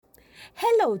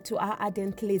Hello to our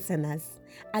ardent listeners.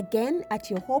 Again at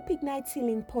your Hope Ignites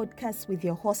Healing podcast with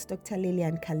your host, Dr.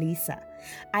 Lilian Kalisa.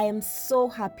 I am so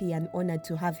happy and honored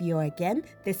to have you again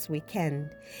this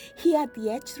weekend. Here at the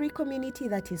H3 community,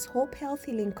 that is Hope Health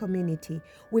Healing Community,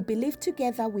 we believe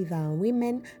together with our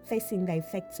women facing the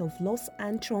effects of loss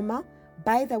and trauma.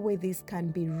 By the way, this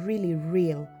can be really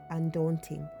real and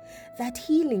daunting. That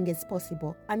healing is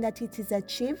possible and that it is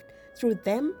achieved through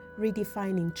them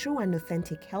redefining true and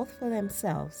authentic health for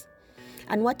themselves.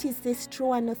 And what is this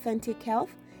true and authentic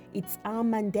health? It's our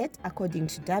mandate, according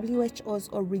to WHO's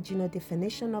original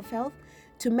definition of health,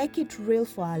 to make it real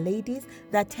for our ladies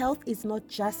that health is not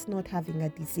just not having a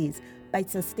disease, but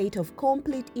it's a state of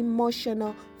complete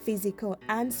emotional, physical,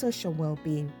 and social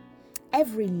well-being.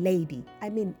 Every lady, I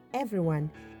mean everyone,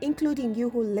 including you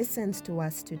who listens to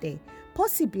us today,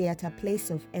 possibly at a place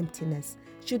of emptiness,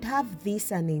 should have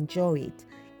this and enjoy it.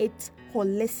 It's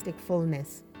holistic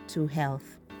fullness to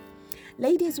health.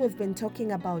 Ladies, we've been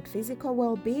talking about physical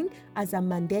well-being as a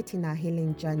mandate in our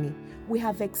healing journey. We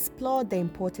have explored the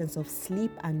importance of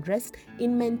sleep and rest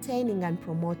in maintaining and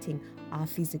promoting our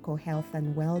physical health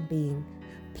and well-being.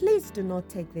 Please do not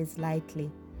take this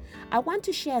lightly. I want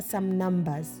to share some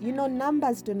numbers. You know,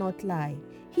 numbers do not lie.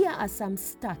 Here are some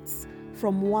stats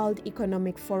from World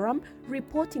Economic Forum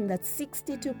reporting that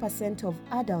 62% of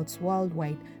adults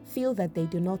worldwide feel that they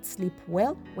do not sleep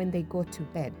well when they go to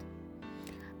bed.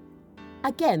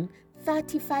 Again,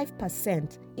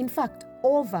 35%, in fact,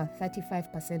 over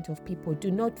 35% of people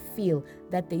do not feel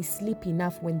that they sleep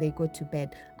enough when they go to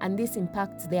bed, and this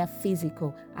impacts their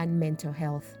physical and mental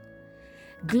health.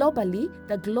 Globally,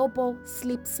 the Global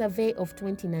Sleep Survey of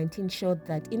 2019 showed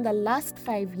that in the last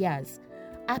 5 years,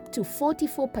 up to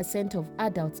 44% of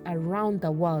adults around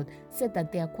the world said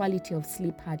that their quality of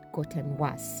sleep had gotten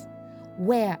worse.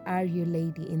 Where are you,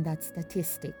 lady, in that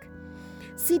statistic?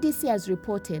 CDC has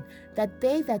reported that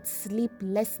they that sleep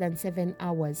less than 7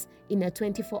 hours in a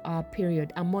 24-hour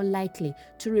period are more likely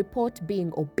to report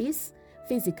being obese,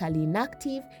 physically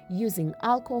inactive, using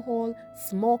alcohol,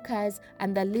 smokers,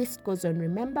 and the list goes on.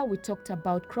 Remember, we talked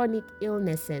about chronic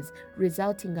illnesses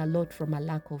resulting a lot from a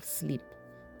lack of sleep.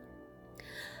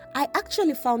 I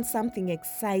actually found something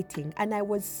exciting and I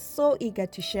was so eager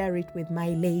to share it with my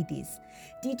ladies.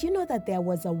 Did you know that there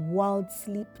was a World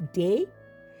Sleep Day?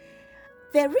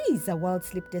 There is a World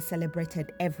Sleep Day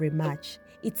celebrated every March.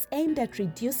 It's aimed at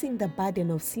reducing the burden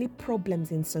of sleep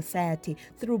problems in society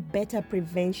through better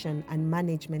prevention and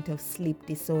management of sleep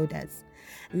disorders.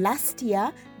 Last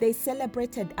year, they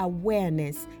celebrated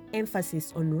awareness,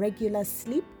 emphasis on regular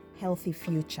sleep, healthy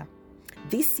future.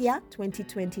 This year,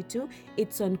 2022,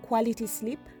 it's on quality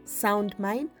sleep, sound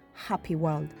mind, happy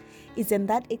world. Isn't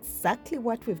that exactly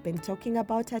what we've been talking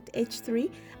about at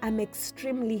H3? I'm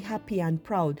extremely happy and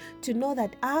proud to know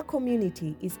that our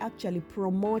community is actually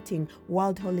promoting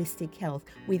World Holistic Health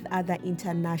with other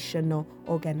international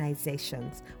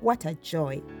organizations. What a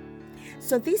joy.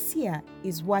 So this year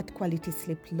is what quality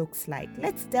sleep looks like.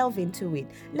 Let's delve into it.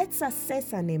 Let's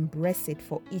assess and embrace it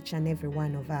for each and every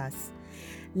one of us.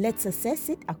 Let's assess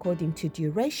it according to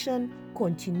duration,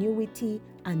 continuity,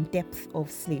 and depth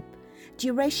of sleep.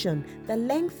 Duration, the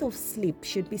length of sleep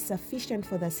should be sufficient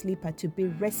for the sleeper to be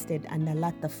rested and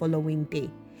alert the following day.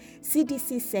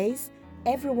 CDC says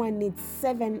everyone needs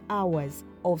 7 hours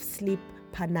of sleep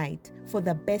per night for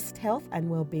the best health and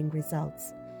well-being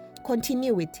results.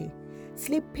 Continuity,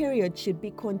 sleep period should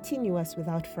be continuous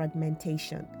without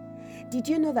fragmentation. Did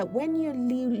you know that when you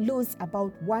lose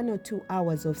about 1 or 2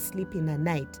 hours of sleep in a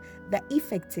night, the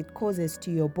effects it causes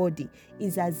to your body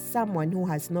is as someone who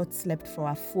has not slept for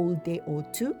a full day or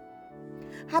two?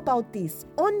 How about this?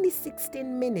 Only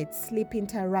 16 minutes sleep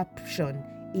interruption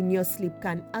in your sleep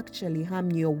can actually harm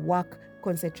your work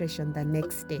concentration the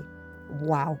next day.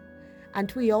 Wow.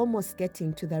 And we're almost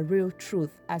getting to the real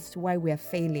truth as to why we are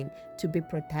failing to be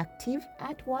productive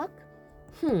at work.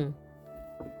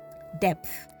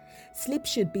 Depth. Sleep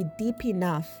should be deep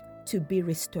enough to be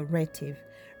restorative.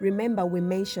 Remember, we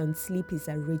mentioned sleep is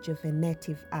a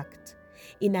rejuvenative act.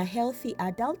 In a healthy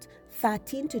adult,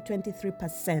 13 to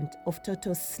 23% of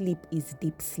total sleep is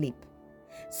deep sleep.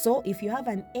 So if you have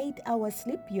an 8-hour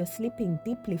sleep, you're sleeping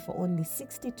deeply for only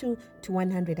 62 to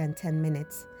 110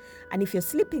 minutes. And if you're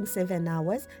sleeping 7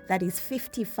 hours, that is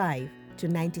 55 to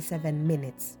 97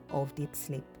 minutes of deep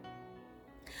sleep.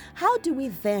 How do we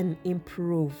then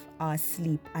improve our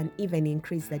sleep and even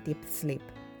increase the deep sleep?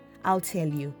 I'll tell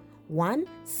you. 1,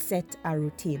 set a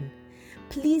routine.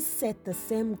 Please set the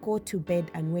same go to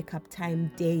bed and wake up time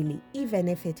daily, even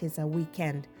if it is a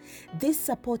weekend. This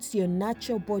supports your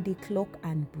natural body clock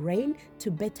and brain to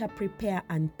better prepare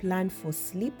and plan for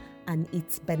sleep and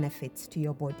its benefits to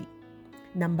your body.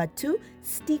 Number 2,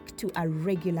 stick to a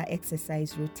regular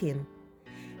exercise routine.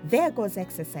 There goes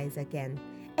exercise again.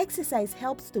 Exercise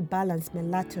helps to balance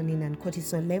melatonin and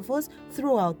cortisol levels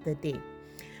throughout the day.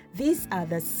 These are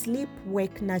the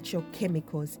sleep-wake natural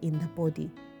chemicals in the body.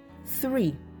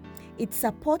 3, it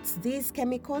supports these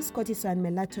chemicals, cortisol and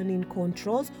melatonin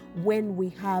controls, when we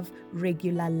have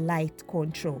regular light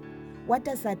control. What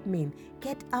does that mean?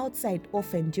 Get outside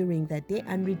often during the day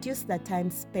and reduce the time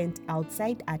spent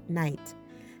outside at night.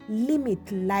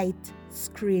 Limit light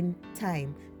screen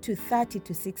time to 30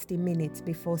 to 60 minutes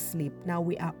before sleep. Now,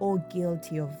 we are all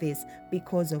guilty of this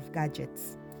because of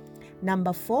gadgets.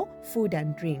 Number 4, food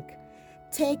and drink.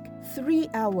 Take 3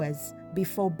 hours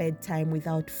before bedtime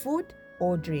without food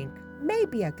or drink,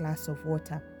 maybe a glass of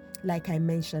water, like I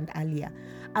mentioned earlier.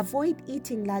 Avoid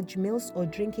eating large meals or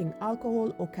drinking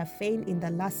alcohol or caffeine in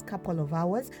the last couple of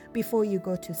hours before you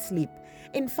go to sleep.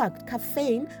 In fact,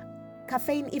 caffeine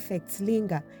effects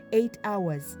linger 8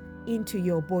 hours into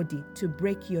your body to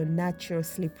break your natural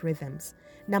sleep rhythms.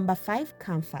 Number 5,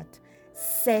 comfort.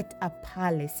 Set a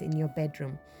palace in your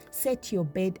bedroom. Set your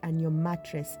bed and your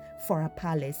mattress for a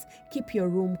palace. Keep your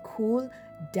room cool,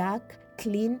 dark,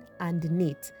 clean, and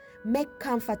neat. Make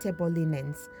comfortable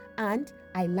linens. And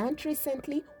I learned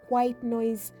recently, white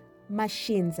noise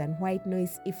machines and white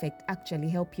noise effect actually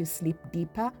help you sleep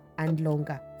deeper and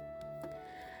longer.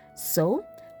 So,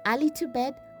 early to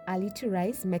bed, early to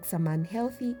rise makes a man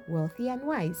healthy, wealthy, and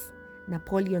wise.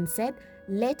 Napoleon said,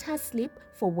 "Let her sleep,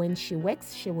 for when she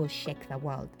wakes, she will shake the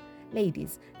world."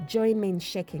 Ladies, join me in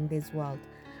shaking this world.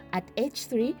 At age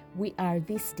 3, we are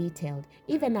this detailed.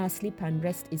 Even our sleep and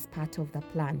rest is part of the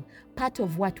plan, part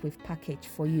of what we've packaged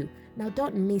for you. Now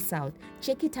don't miss out.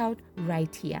 Check it out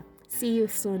right here. See you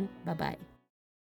soon. Bye-bye.